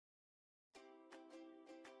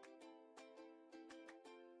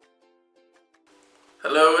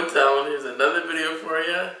Hello, it's Alan. Here's another video for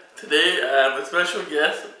you. Today I have a special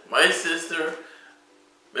guest, my sister,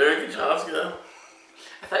 Mary Kachowska.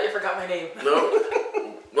 I thought you forgot my name. No.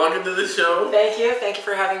 Welcome to the show. Thank you. Thank you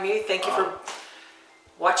for having me. Thank you for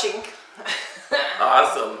watching.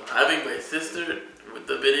 Awesome. Having my sister with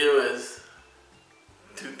the video is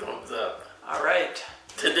 2 thumbs up. All right.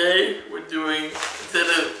 Today we're doing, instead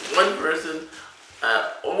of one person,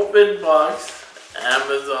 open box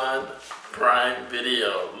Amazon Prime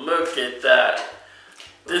Video. Look at that.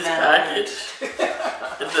 This package,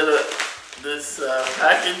 this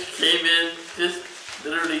package came in just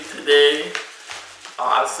literally today.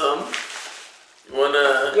 Awesome. You want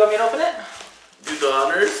me to open it? Do the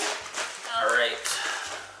honors? All right.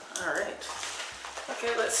 All right.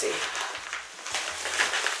 Okay, let's see.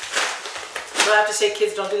 Do I have to say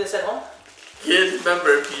kids don't do this at home? Kids,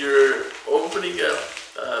 remember, if you're opening a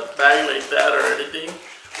bag like that or anything,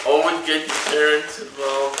 always get your parents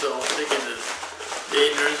involved. Don't think it is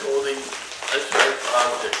dangerous holding a sharp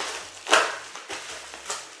object.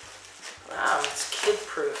 Wow, it's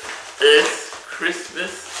kid-proof. It's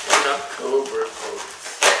Christmas in October,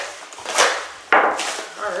 folks.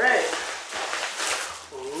 All right.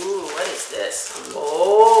 Ooh, what is this?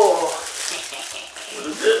 Oh. What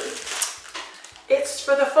is it? It's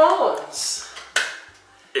for the phones.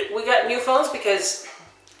 We got new phones because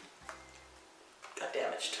got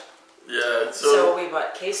damaged. Yeah, so we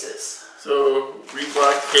bought cases. So we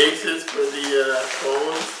bought cases for the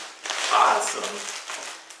phones. Awesome.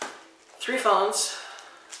 3 phones,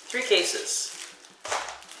 3 cases.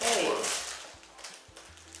 Hey. Whoa.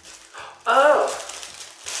 Oh.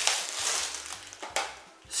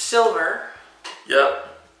 Silver. Yep.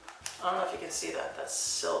 I don't know if you can see that. That's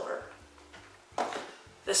silver.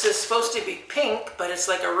 This is supposed to be pink, but it's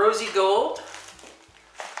like a rosy gold.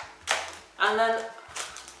 And then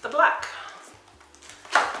the black.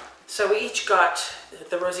 So we each got,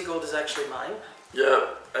 the rosy gold is actually mine.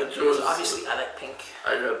 Yep. I chose. Obviously, I like pink.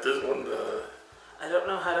 I got this one. I don't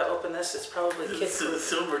know how to open this. It's probably It's kid-proof.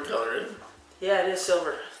 silver color, isn't it? Yeah, it is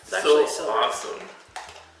silver. It's actually silver. Awesome.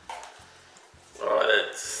 Oh,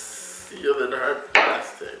 that's sealed in hard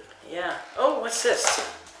plastic. Yeah. Oh, what's this?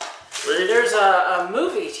 Wait. There's a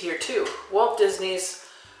movie here too. Walt Disney's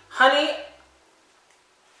Honey,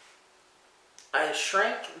 I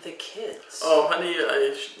Shrank the Kids. Oh, Honey,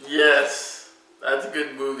 yes. That's a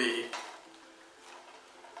good movie.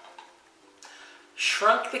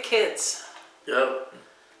 Shrunk the Kids. Yep.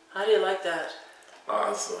 How do you like that?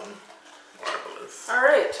 Awesome. Marvelous. All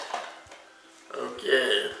right.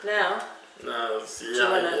 Okay. Now, Let's see. do you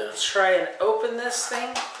want to try and open this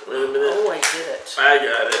thing? Wait a minute. Oh, I did it. I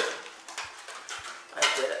got it. I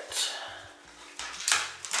did it.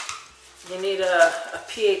 You need a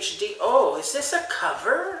PhD. Oh, is this a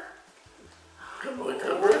cover? Cover.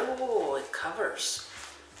 Oh, it covers.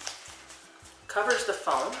 Covers the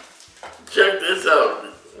phone. Check this out.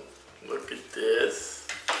 Look at this.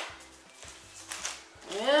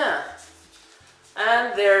 Yeah.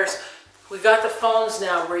 And we got the phones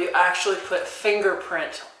now where you actually put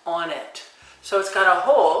fingerprint on it. So it's got a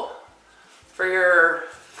hole for your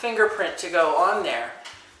fingerprint to go on there,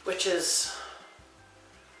 which is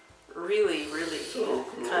really, really so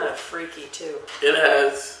cool. Kind of freaky too. It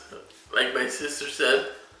has, like my sister said,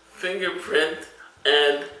 fingerprint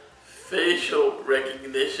and facial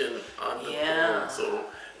recognition on the phone. So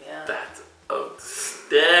that's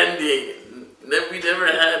outstanding. We never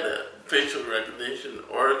had facial recognition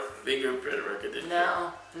or fingerprint recognition.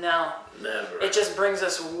 No. Never. It just brings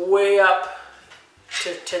us way up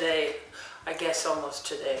to today. I guess almost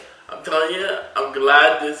today. I'm telling you, I'm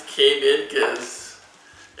glad this came in because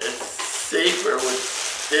it's safer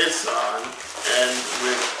with this on and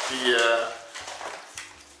with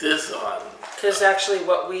this on. Because actually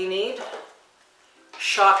what we need,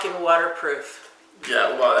 shock and waterproof.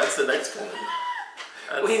 Yeah, well, that's the next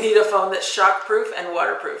one. We need a phone that's shockproof and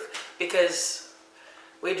waterproof because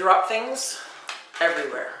we drop things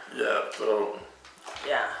everywhere. Yeah, so.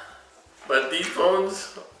 Yeah. But these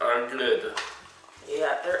phones are good.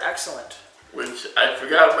 Yeah, they're excellent. Which I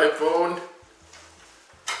forgot my phone.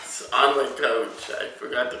 It's on my couch. I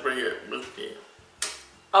forgot to bring it with me.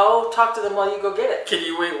 I'll talk to them while you go get it. Can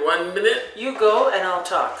you wait 1 minute? You go and I'll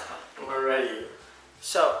talk. Alrighty.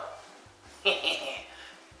 So,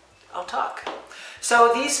 I'll talk.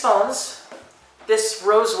 So these phones, this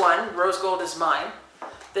rose one, rose gold is mine.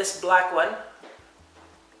 This black one,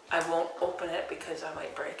 I won't open it because I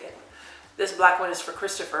might break it. This black one is for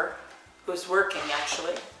Christopher, who's working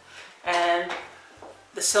actually. And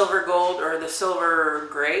the silver gold or the silver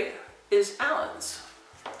gray is Alan's.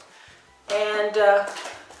 And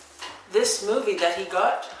this movie that he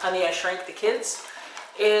got, Honey, I Shrank the Kids,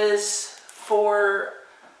 is for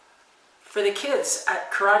the kids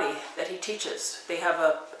at karate that he teaches. They have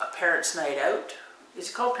a parents' night out. Is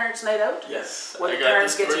it called Parents' Night Out? Yes. Where the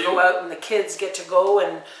parents get to go out and the kids get to go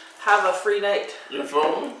and have a free night. Your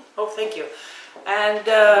phone? Oh, thank you. And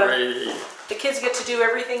the kids get to do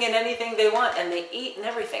everything and anything they want, and they eat and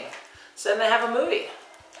everything. So then they have a movie.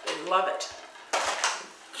 They love it.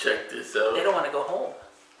 Check this out. They don't want to go home.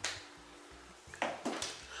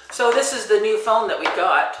 So this is the new phone that we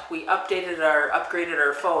got. We upgraded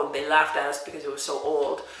our phone. They laughed at us because it was so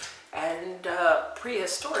old and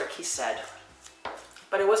prehistoric, he said.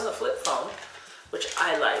 But it wasn't a flip phone, which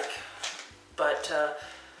I like. But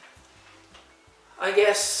I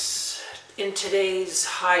guess in today's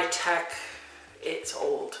high tech, it's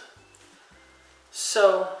old.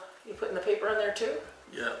 So you putting the paper on there too?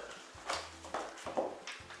 Yeah.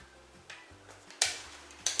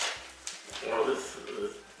 Well, this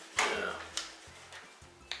yeah.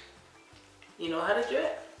 You know how to do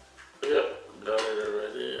it? Yep, got it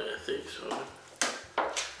already. I think so.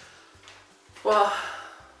 Well,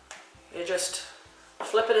 you just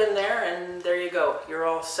flip it in there and there you go. You're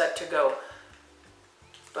all set to go.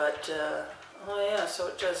 But, oh yeah, so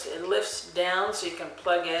it lifts down so you can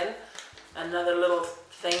plug in another little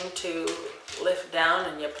thing to lift down,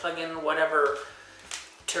 and you plug in whatever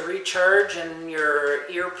to recharge, and your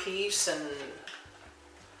earpiece and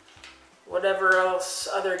whatever else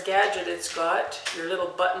other gadget it's got. Your little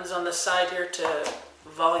buttons on the side here to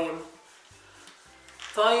volume.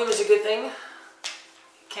 Volume is a good thing. You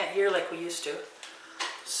can't hear like we used to.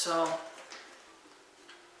 So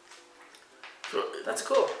that's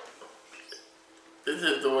cool. This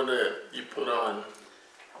is the one that you put on.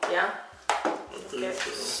 Yeah? Okay,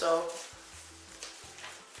 so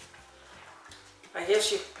I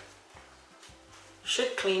guess you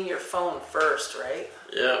should clean your phone first, right?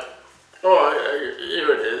 Yeah. Oh,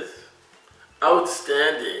 here it is.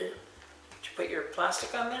 Outstanding. Did you put your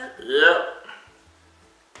plastic on there? Yep.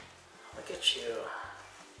 Look at you.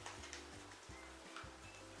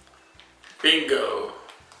 Bingo.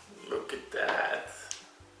 Look at that.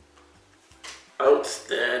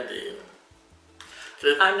 Outstanding.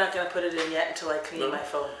 I'm not going to put it in yet until I clean my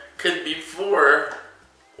phone. Because before,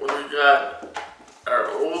 when we got our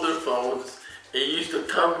older phones, it used to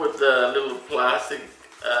come with a little plastic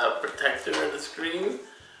protector in the screen.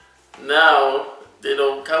 Now, they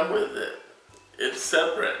don't come with it. It's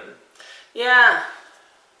separate. Yeah.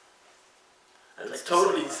 It's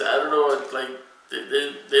totally sad. I don't know, it's like,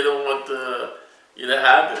 they don't want you to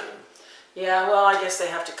have it. Yeah, well, I guess they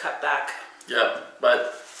have to cut back. Yeah,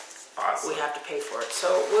 but awesome. We have to pay for it,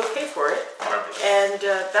 so we'll pay for it. Marvelous. And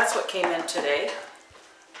that's what came in today.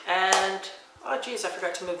 And, oh geez, I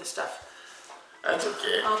forgot to move the stuff. That's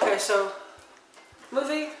okay. Okay, so,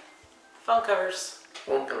 movie, phone covers.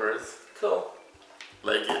 Phone covers. Cool.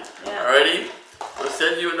 Like it. Yeah. Alrighty. We'll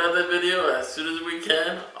send you another video as soon as we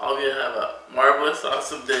can. All of you have a marvelous,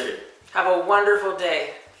 awesome day. Have a wonderful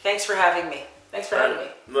day. Thanks for having me. Thanks for having me.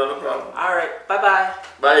 Not a problem. All right, bye-bye.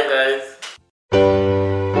 Bye, guys.